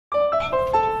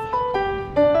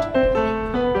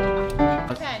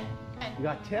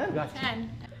got 10? Got 10.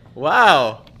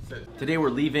 Wow! Today we're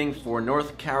leaving for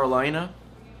North Carolina.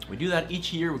 We do that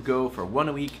each year. We go for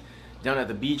 1 week down at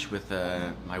the beach with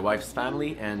my wife's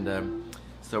family, and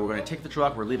so we're going to take the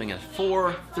truck. We're leaving at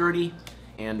 4:30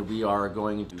 and we are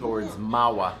going towards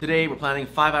Mahwah. Today we're planning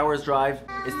 5 hours drive.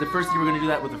 It's the first year we're going to do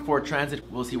that with the Ford Transit.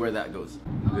 We'll see where that goes.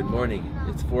 Good morning.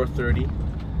 It's 4:30.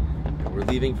 We're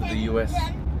leaving for the US.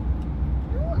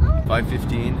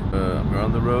 5:15. We're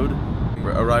on the road.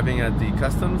 We're arriving at the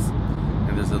customs,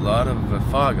 and there's a lot of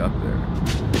fog up there.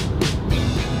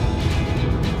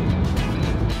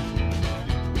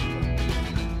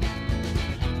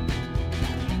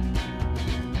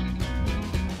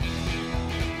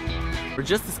 We're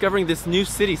just discovering this new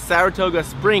city, Saratoga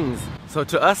Springs. So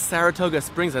to us, Saratoga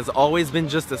Springs has always been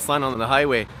just a sign on the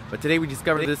highway. But today we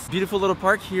discovered this beautiful little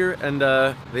park here, and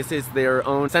this is their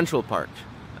own Central Park.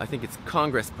 I think it's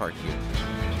Congress Park here.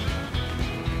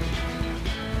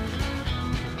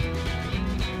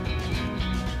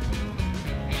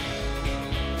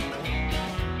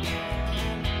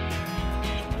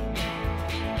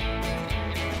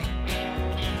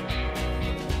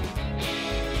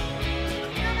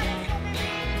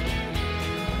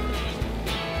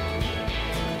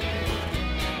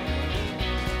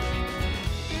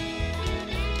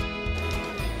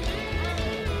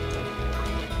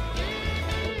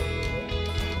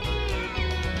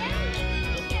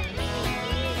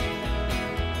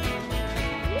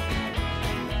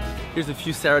 Here's a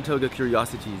few Saratoga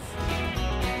curiosities.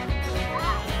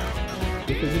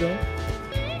 Thank you.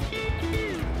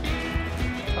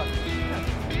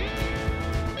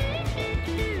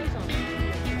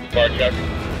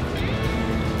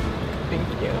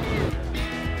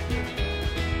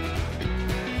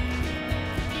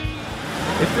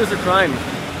 If there's a crime,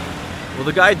 will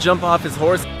the guy jump off his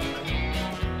horse?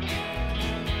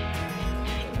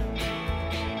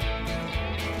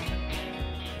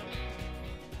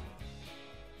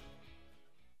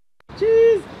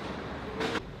 Jeez!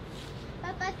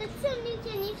 Papa, t'as-tu un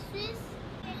mécanique suisse?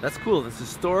 That's cool. It's a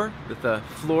store with a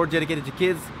floor dedicated to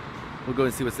kids. We'll go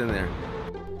and see what's in there.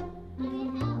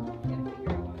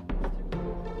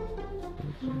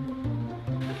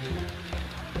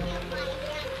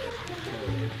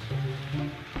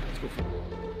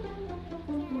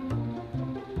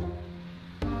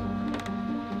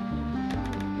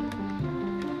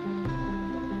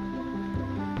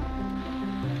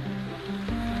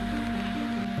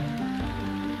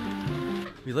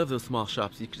 We love those small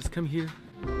shops. You can just come here.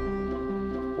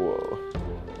 Whoa.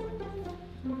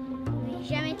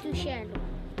 Jamais touché à l'eau.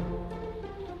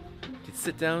 You can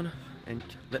sit down and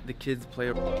let the kids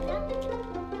play.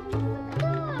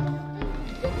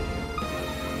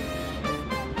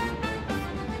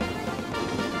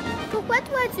 Pourquoi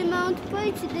toi tu montes pas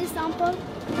et tu descends pas?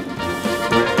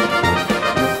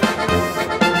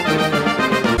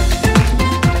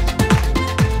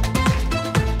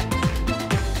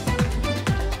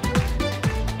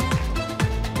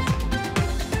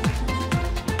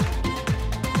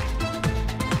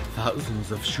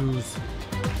 Thousands of shoes.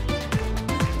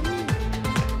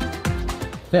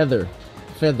 Feather.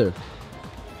 Feather.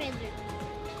 Feather.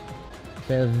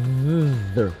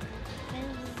 Feather.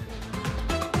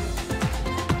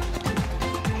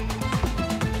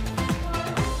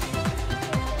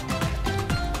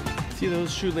 See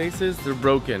those shoelaces? They're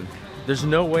broken. There's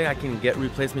no way I can get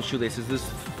replacement shoelaces. There's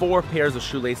 4 pairs of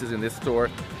shoelaces in this store.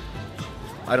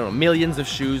 I don't know, millions of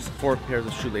shoes, 4 pairs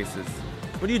of shoelaces.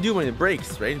 What do you do when it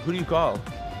breaks, right? Who do you call?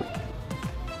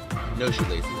 No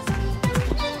shoelaces.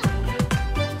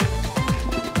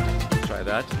 Let's try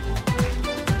that.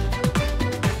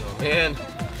 Oh man,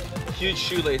 huge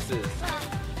shoelaces.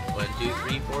 1, 2,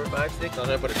 3, 4, 5, 6. I'll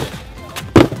never put it in.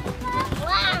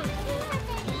 Wow!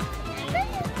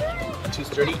 Too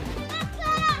sturdy.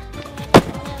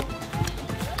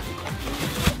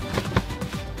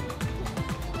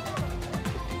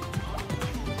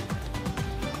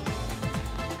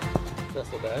 Not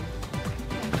so bad.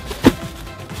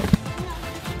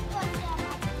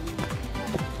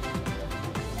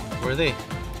 Where are they?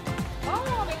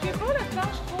 Oh, mais c'est beau le plan,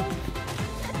 je trouve.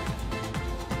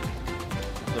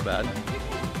 So bad.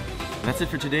 That's it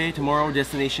for today. Tomorrow,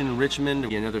 destination Richmond.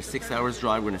 Another 6 hours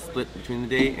drive. We're gonna split between the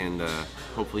day and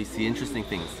hopefully see interesting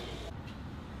things.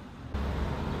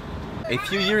 A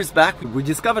few years back, we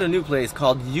discovered a new place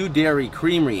called U Dairy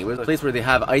Creamery. It was a place where they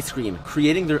have ice cream,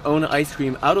 creating their own ice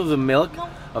cream out of the milk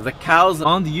of the cows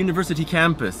on the university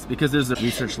campus, because there's a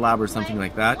research lab or something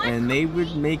like that, and they were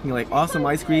making like awesome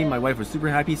ice cream. My wife was super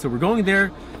happy, so we're going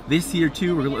there this year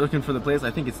too. We're looking for the place.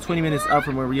 I think it's 20 minutes out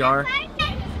from where we are.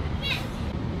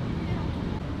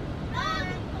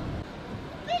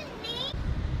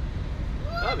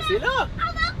 c'est là!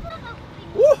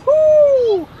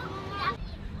 Woohoo!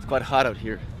 It's quite hot out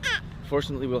here.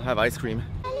 Fortunately, we'll have ice cream.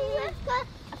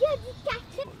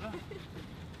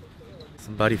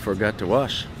 Somebody forgot to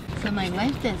wash. So my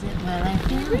wife does it while I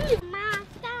film.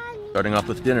 Starting off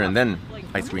with dinner and then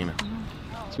ice cream.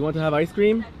 You want to have ice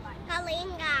cream?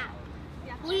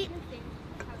 Oui.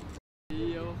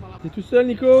 T'es tout seul,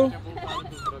 Nico?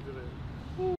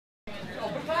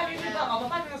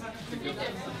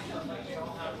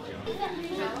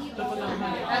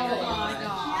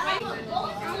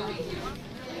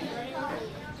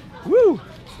 Woo!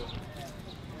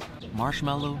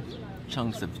 Marshmallow,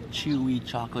 chunks of chewy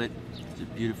chocolate. It's a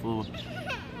beautiful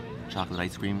chocolate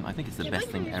ice cream. I think it's the best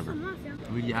thing ever.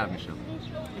 What do you have, Michelle?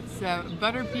 It's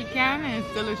butter pecan and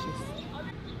it's delicious.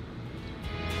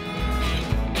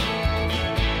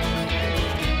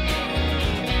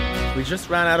 We just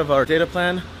ran out of our data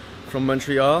plan from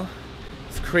Montreal.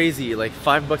 It's crazy, like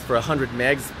 $5 for 100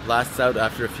 megs lasts out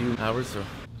after a few hours, so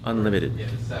unlimited. Yeah,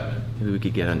 7. Maybe we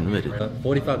could get unlimited.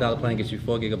 $45 plan gets you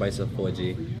 4 gigabytes of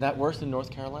 4G. That worse in North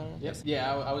Carolina? Yes.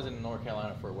 Yeah, I was in North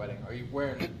Carolina for a wedding. Are you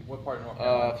where? What part of North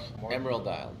Carolina? Emerald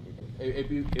Isle.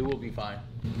 It will be fine.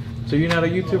 So you're not a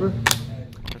YouTuber?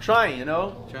 I'm trying, you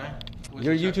know? Try.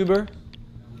 You're a YouTuber?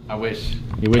 I wish.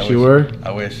 You wish you were?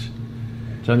 I wish.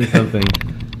 Tell me something.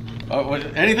 Oh, what,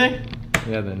 anything?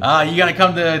 Yeah, then. You gotta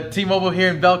come to T-Mobile here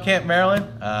in Belcamp, Maryland.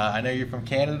 I know you're from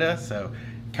Canada, so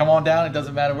come on down. It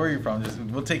doesn't matter where you're from.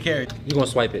 We'll take care of you. You're gonna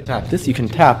swipe it. Tap this, you can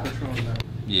tap.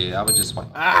 Yeah, I would just swipe.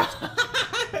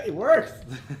 It works!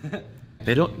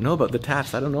 They don't know about the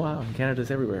taps. I don't know how. Canada's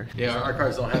everywhere. Yeah, our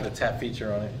cars don't have the tap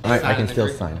feature on it. I can still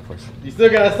sign, of course. You still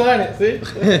gotta sign it, see?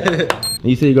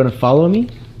 You say you're gonna follow me?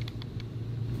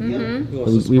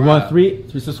 Mm-hmm. We want 3.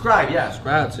 To subscribe, yeah.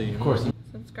 Subscribe to you. Of course.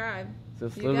 Subscribe. So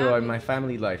it's a You little got of me. my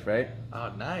family life, right?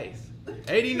 Oh, nice.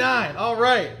 89. All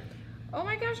right. Oh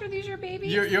my gosh, are these your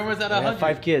babies? You're almost at I have 100.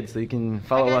 5 kids, so you can I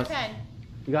follow got us. 10.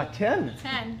 You got 10?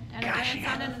 10. And a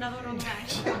grandson and another one on the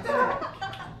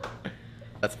way.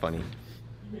 That's funny.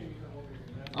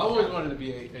 I always wanted to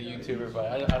be a YouTuber, but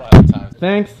I don't have time.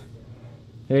 Thanks.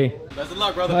 Hey. Best of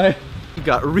luck, brother. Bye. You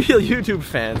got real YouTube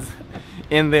fans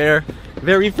in there.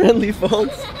 Very friendly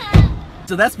folks.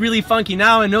 So that's really funky.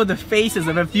 Now I know the faces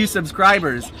of a few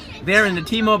subscribers. They're in the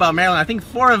T-Mobile Maryland. I think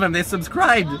 4 of them, they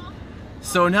subscribed.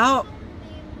 So now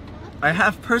I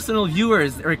have personal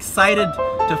viewers. They're excited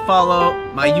to follow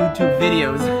my YouTube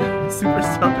videos. Super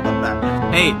stoked about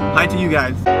that. Hey, hi to you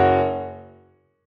guys.